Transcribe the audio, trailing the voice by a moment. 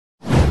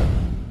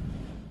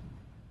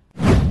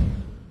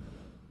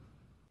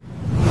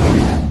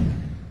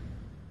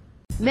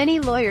Many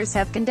lawyers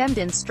have condemned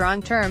in strong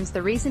terms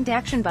the recent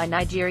action by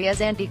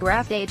Nigeria's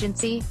anti-graft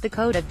agency, the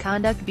Code of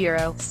Conduct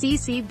Bureau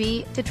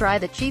 (CCB), to try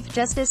the Chief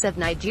Justice of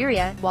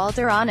Nigeria,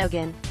 Walter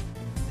Onnoghen.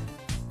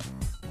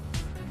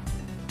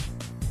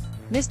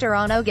 Mr.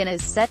 Onnoghen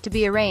is set to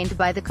be arraigned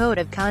by the Code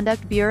of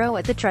Conduct Bureau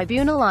at the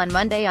tribunal on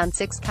Monday on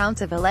 6 counts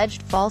of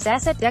alleged false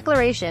asset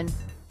declaration.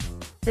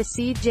 The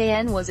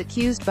CJN was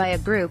accused by a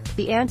group,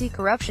 the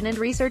Anti-Corruption and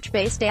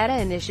Research-Based Data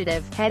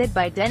Initiative, headed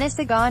by Denis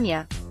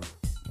Aghanya.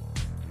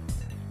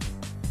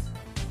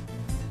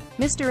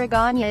 Mr.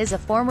 Aghanya is a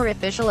former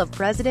official of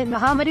President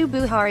Muhammadu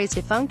Buhari's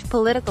defunct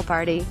political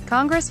party,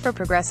 Congress for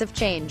Progressive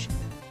Change.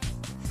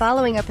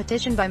 Following a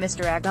petition by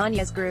Mr.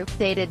 Aghanya's group,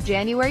 dated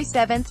January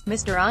 7,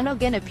 Mr.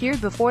 Onnoghen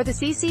appeared before the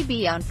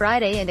CCB on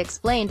Friday and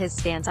explained his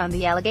stance on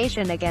the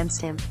allegation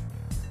against him.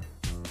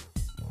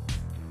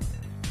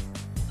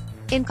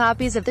 In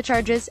copies of the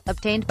charges,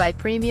 obtained by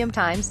Premium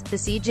Times, the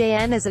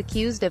CJN is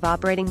accused of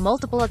operating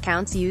multiple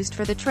accounts used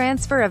for the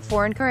transfer of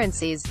foreign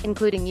currencies,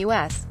 including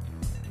US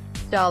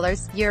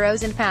dollars,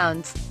 euros and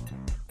pounds.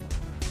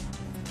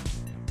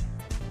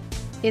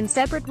 In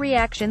separate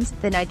reactions,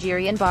 the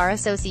Nigerian Bar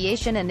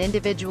Association and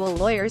individual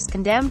lawyers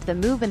condemned the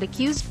move and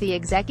accused the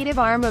executive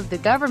arm of the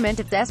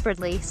government of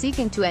desperately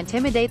seeking to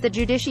intimidate the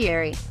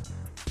judiciary.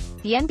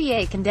 The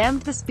NBA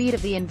condemned the speed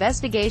of the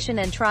investigation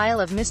and trial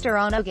of Mr.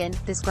 Onnoghen,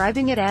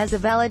 describing it as a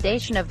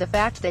validation of the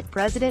fact that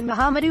President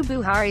Muhammadu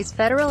Buhari's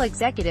federal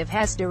executive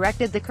has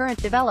directed the current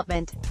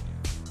development.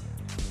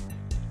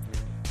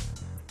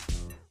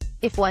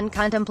 If one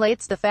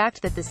contemplates the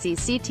fact that the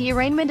CCT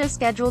arraignment is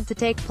scheduled to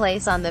take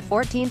place on the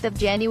 14th of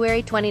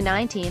January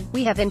 2019,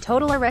 we have in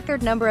total a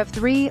record number of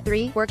three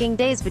working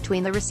days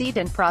between the receipt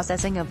and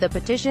processing of the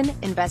petition,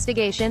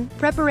 investigation,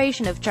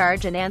 preparation of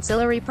charge and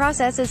ancillary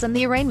processes and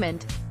the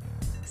arraignment.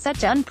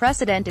 Such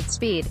unprecedented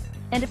speed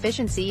and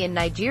efficiency in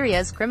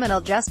Nigeria's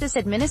criminal justice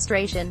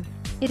administration.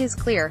 It is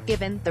clear,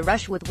 given the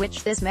rush with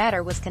which this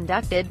matter was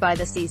conducted by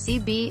the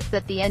CCB,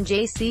 that the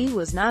NJC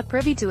was not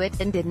privy to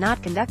it, and did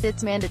not conduct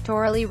its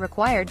mandatorily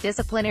required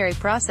disciplinary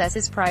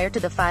processes prior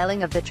to the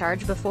filing of the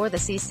charge before the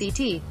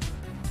CCT.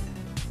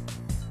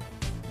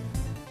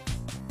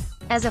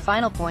 As a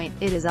final point,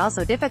 it is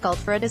also difficult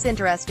for a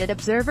disinterested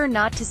observer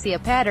not to see a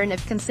pattern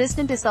of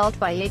consistent assault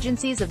by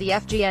agencies of the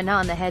FGN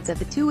on the heads of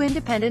the two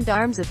independent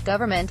arms of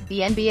government, the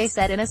NBA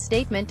said in a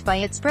statement by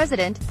its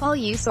president, Paul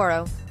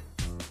Usoro.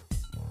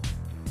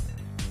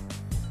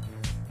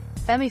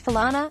 Femi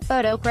Falana,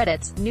 photo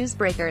credits,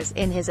 newsbreakers.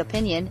 In his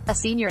opinion, a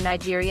senior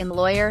Nigerian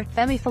lawyer,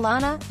 Femi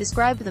Falana,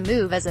 described the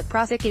move as a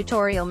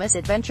prosecutorial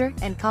misadventure,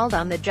 and called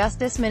on the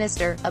Justice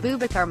Minister,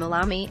 Abubakar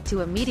Malami,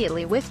 to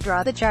immediately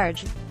withdraw the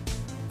charge.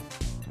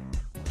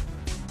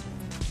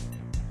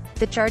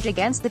 The charge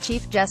against the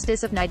Chief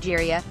Justice of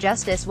Nigeria,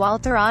 Justice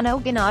Walter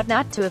Onnoghen, ought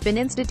not to have been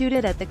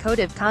instituted at the Code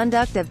of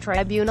Conduct of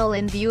Tribunal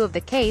in view of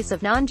the case of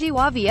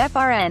Nanjiwa v.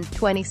 FRN,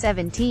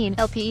 2017,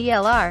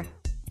 LPELR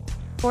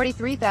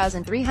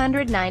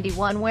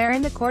 43,391,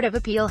 wherein the Court of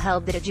Appeal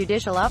held that a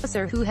judicial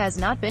officer who has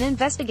not been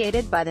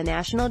investigated by the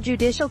National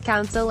Judicial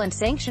Council and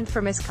sanctioned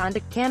for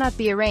misconduct cannot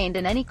be arraigned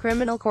in any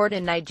criminal court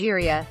in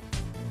Nigeria.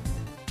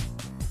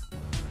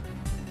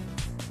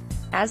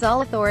 As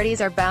all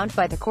authorities are bound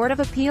by the Court of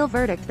Appeal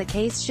verdict, the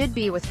case should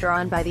be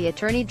withdrawn by the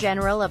Attorney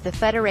General of the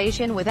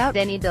Federation without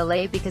any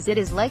delay because it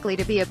is likely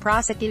to be a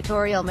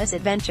prosecutorial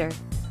misadventure.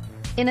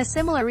 In a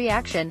similar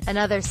reaction,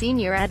 another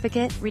senior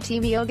advocate,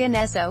 Rotimi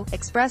Oganeso,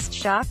 expressed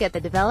shock at the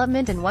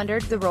development and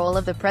wondered the role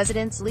of the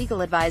president's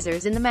legal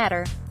advisors in the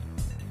matter.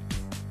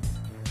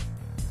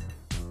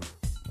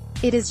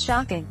 It is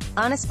shocking.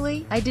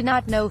 Honestly, I do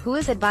not know who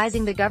is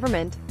advising the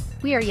government.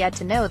 We are yet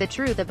to know the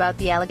truth about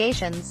the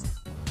allegations.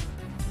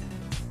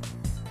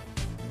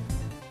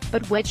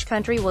 But which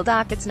country will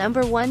dock its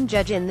 #1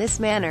 judge in this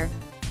manner?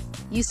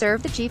 You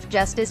served the Chief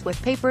Justice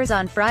with papers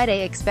on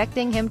Friday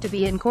expecting him to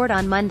be in court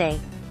on Monday.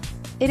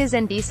 It is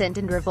indecent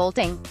and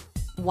revolting.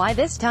 Why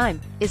this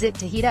time? Is it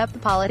to heat up the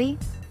polity?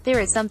 There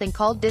is something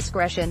called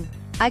discretion.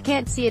 I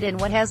can't see it in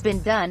what has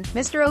been done,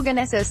 Mr.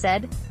 Oganeso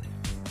said.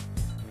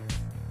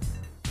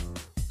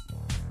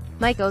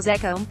 Mike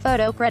Ozekome,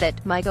 photo credit,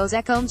 Mike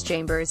Ozekome's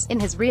chambers. In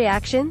his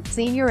reaction,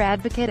 senior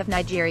advocate of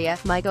Nigeria,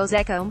 Mike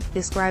Ozekome,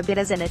 described it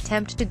as an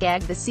attempt to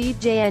gag the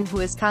CJN, who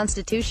is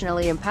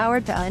constitutionally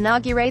empowered to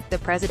inaugurate the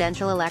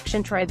Presidential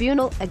Election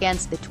Tribunal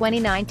against the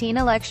 2019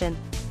 election.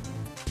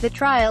 The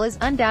trial is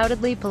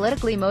undoubtedly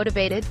politically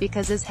motivated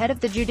because as head of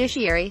the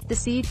judiciary, the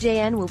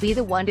CJN will be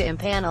the one to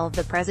impanel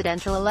the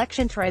Presidential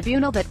Election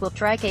Tribunal that will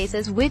try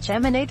cases which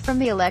emanate from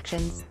the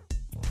elections.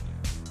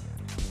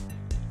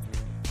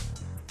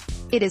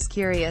 It is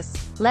curious.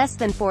 Less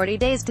than 40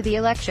 days to the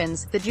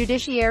elections, the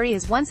judiciary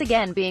is once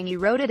again being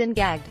eroded and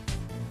gagged.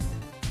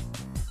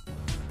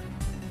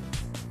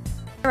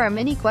 There are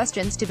many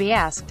questions to be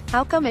asked.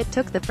 How come it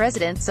took the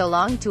president so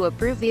long to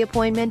approve the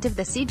appointment of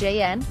the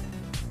CJN?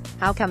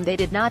 How come they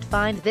did not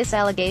find this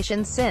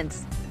allegation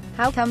since?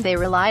 How come they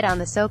relied on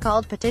the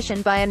so-called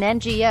petition by an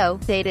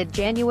NGO, dated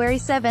January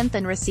 7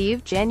 and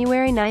received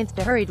January 9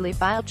 to hurriedly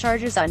file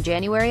charges on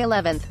January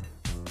 11?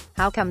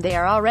 How come they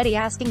are already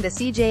asking the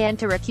CJN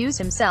to recuse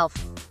himself?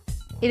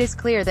 It is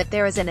clear that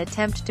there is an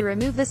attempt to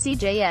remove the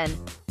CJN.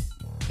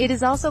 It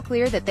is also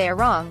clear that they are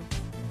wrong.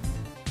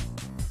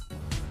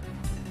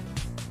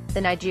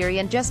 The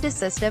Nigerian justice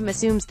system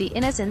assumes the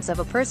innocence of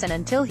a person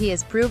until he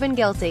is proven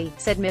guilty,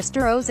 said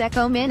Mr.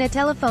 Ozekome in a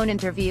telephone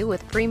interview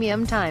with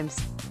Premium Times.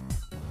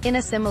 In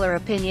a similar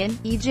opinion,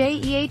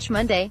 EJEH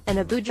Monday, an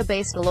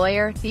Abuja-based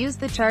lawyer, views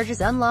the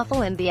charges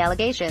unlawful and the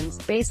allegations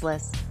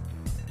baseless.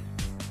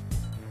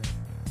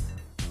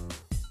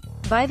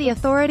 By the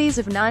authorities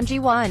of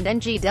Nigeria and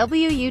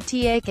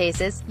NGWUTA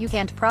cases, you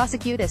can't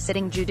prosecute a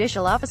sitting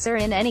judicial officer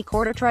in any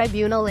court or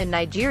tribunal in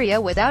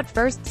Nigeria without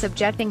first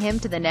subjecting him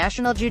to the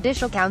National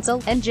Judicial Council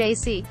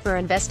 (NJC) for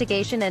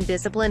investigation and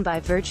discipline by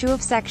virtue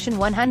of Section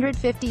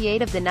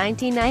 158 of the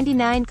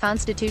 1999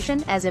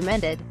 Constitution, as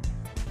amended.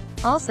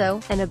 Also,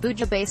 an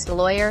Abuja-based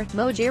lawyer,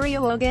 Denis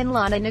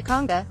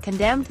Aghanya,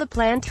 condemned the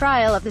planned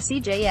trial of the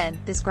CJN,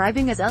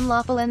 describing as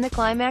unlawful and the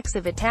climax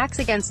of attacks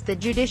against the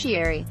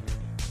judiciary.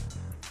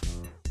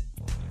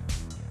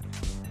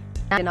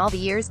 In all the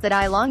years that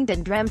I longed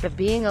and dreamt of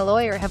being a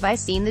lawyer have I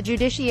seen the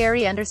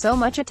judiciary under so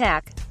much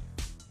attack.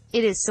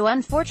 It is so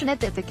unfortunate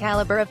that the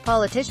caliber of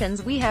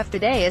politicians we have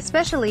today,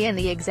 especially in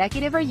the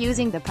executive, are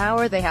using the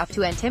power they have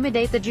to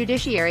intimidate the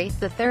judiciary,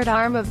 the third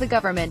arm of the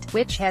government,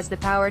 which has the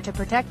power to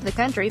protect the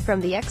country from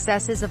the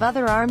excesses of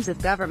other arms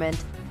of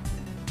government.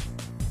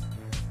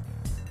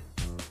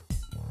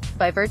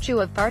 By virtue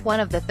of Part 1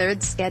 of the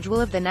Third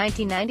Schedule of the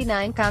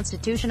 1999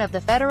 Constitution of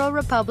the Federal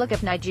Republic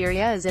of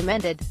Nigeria as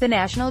amended, the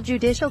National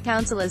Judicial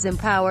Council is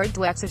empowered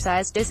to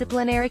exercise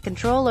disciplinary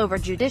control over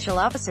judicial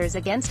officers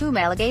against whom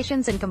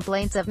allegations and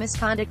complaints of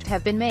misconduct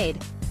have been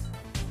made.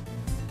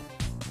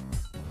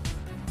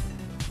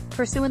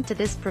 Pursuant to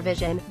this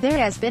provision, there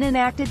has been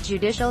enacted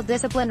Judicial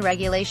Discipline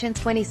Regulations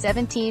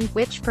 2017,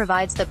 which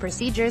provides the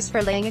procedures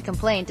for laying a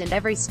complaint and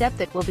every step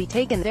that will be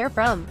taken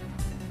therefrom.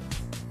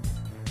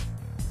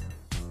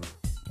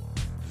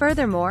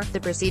 Furthermore, the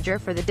procedure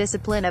for the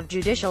discipline of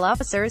judicial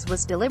officers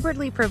was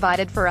deliberately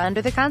provided for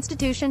under the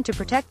Constitution to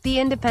protect the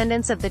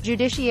independence of the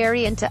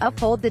judiciary and to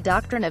uphold the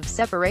doctrine of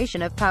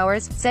separation of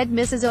powers, said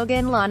Mrs.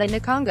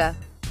 Onnoghen.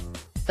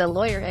 The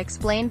lawyer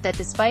explained that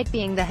despite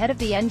being the head of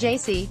the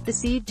NJC, the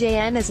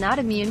CJN is not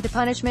immune to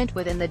punishment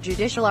within the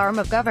judicial arm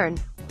of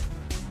government.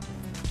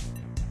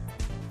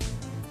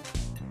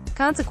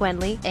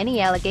 Consequently, any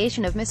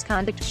allegation of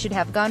misconduct should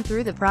have gone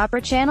through the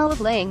proper channel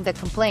of laying the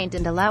complaint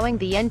and allowing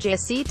the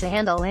NJC to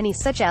handle any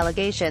such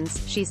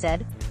allegations, she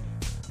said.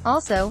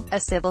 Also, a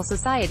civil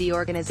society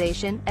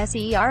organization,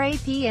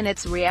 SERAP, in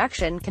its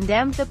reaction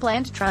condemned the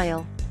planned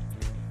trial.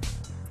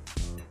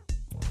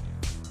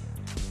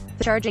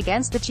 The charge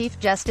against the Chief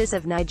Justice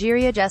of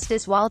Nigeria,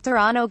 Justice Walter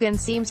Onnoghen,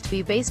 seems to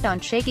be based on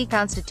shaky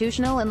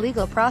constitutional and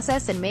legal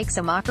process and makes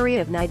a mockery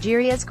of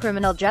Nigeria's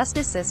criminal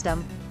justice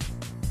system.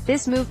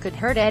 This move could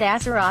hurt Ed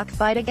Asarok's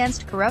fight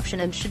against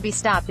corruption and should be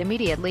stopped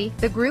immediately,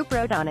 the group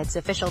wrote on its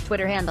official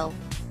Twitter handle.